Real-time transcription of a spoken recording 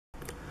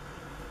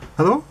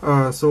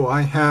Hello, so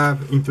I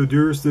have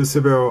introduced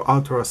several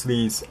Ultra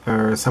sleeves.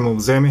 Some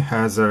of them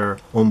has a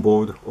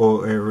onboard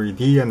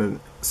OLED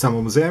and some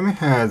of them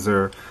has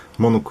a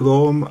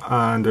monochrome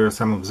and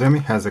some of them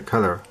has a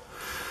color.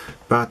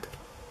 But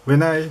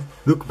when I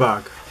look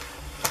back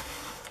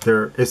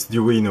the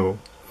SDuino,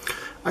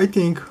 I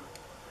think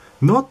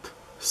not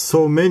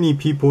so many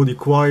people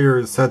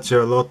require such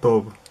a lot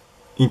of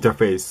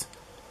interface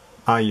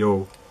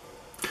I/O.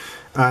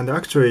 And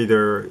actually,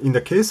 in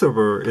the case of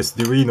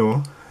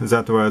SDuino,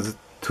 that was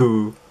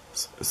too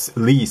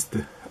least.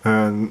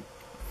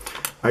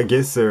 I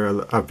guess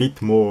a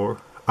bit more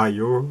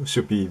I/O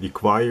should be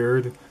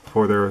required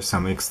for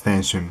some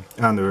extension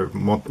and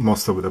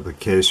most of the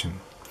application.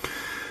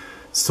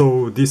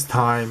 So this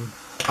time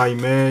I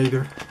made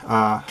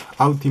a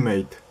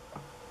ultimate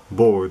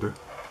board.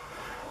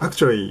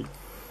 Actually,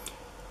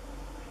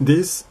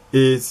 this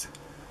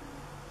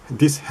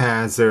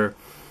has a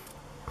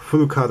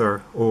full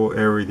color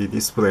OLED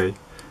display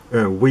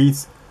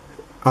with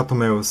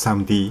Arduino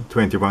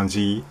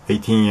SAMD21G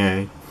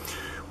 18A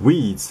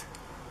with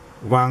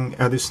one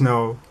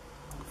additional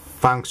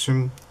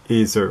function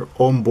is an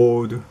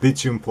onboard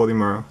lithium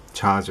polymer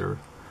charger,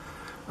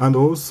 and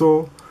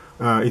also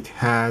it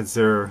has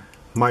a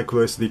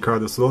micro SD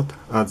card slot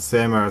as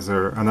same as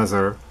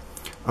another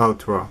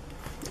Ultra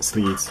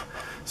sleeves.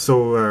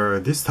 So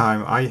this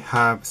time I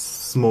have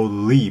small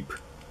leap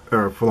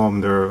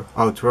from the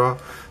Ultra,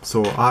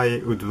 so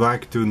I would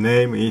like to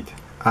name it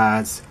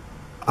as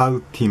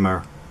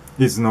ULTIMA.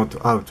 It's not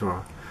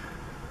Ultra.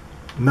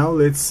 Now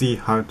let's see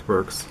how it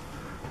works.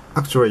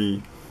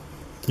 Actually,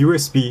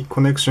 USB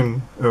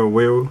connection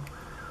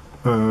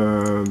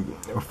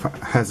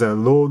has a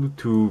load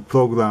to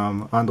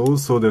program and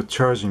also the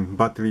charging,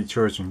 battery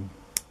charging.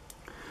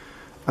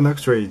 And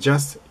actually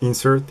just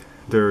insert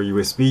the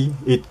USB,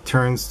 it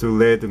turns to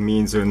LED,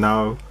 means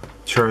now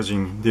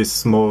charging this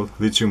small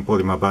lithium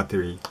polymer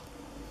battery.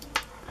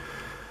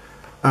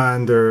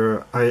 And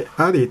I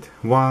added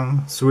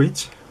one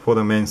switch for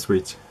the main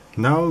switch.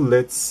 Now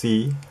let's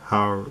see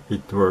how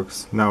it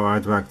works. Now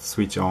I'd like to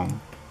switch on.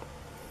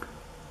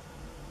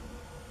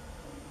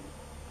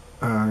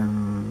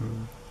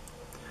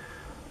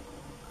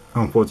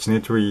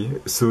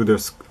 Unfortunately, through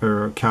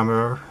the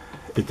camera,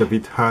 it's a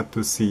bit hard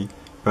to see,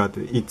 but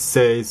it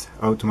says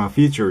ULTIMA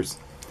features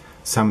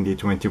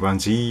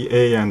SAMD21G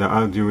and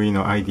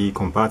Arduino IDE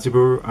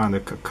compatible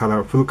and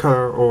full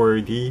color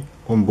OLED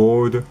on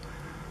board,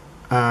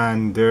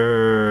 and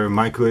the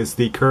micro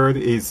SD card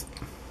is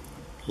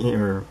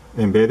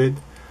embedded,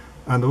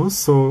 and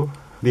also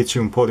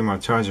lithium polymer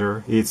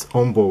charger is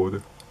on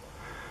board.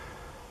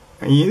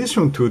 In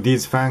addition to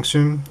this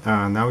function,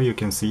 now you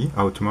can see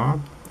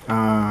ULTIMA.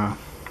 I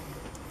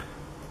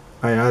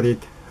added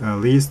a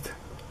list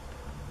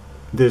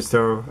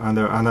digital and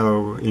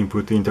analog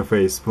input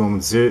interface from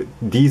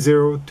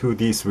D0 to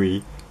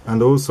D3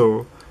 and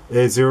also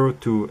A0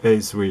 to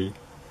A3,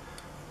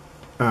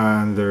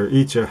 and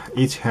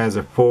each has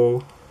a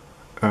 4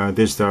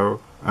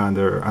 digital and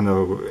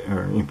analog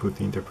input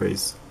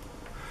interface.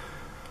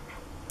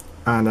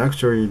 And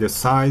actually the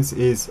size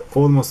is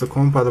almost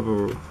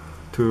compatible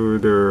to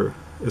the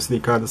SD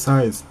card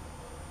size.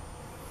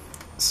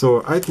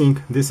 So I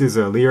think this is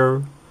a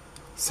real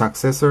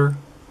successor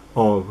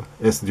of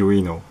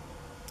SDuino.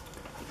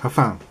 Have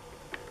fun!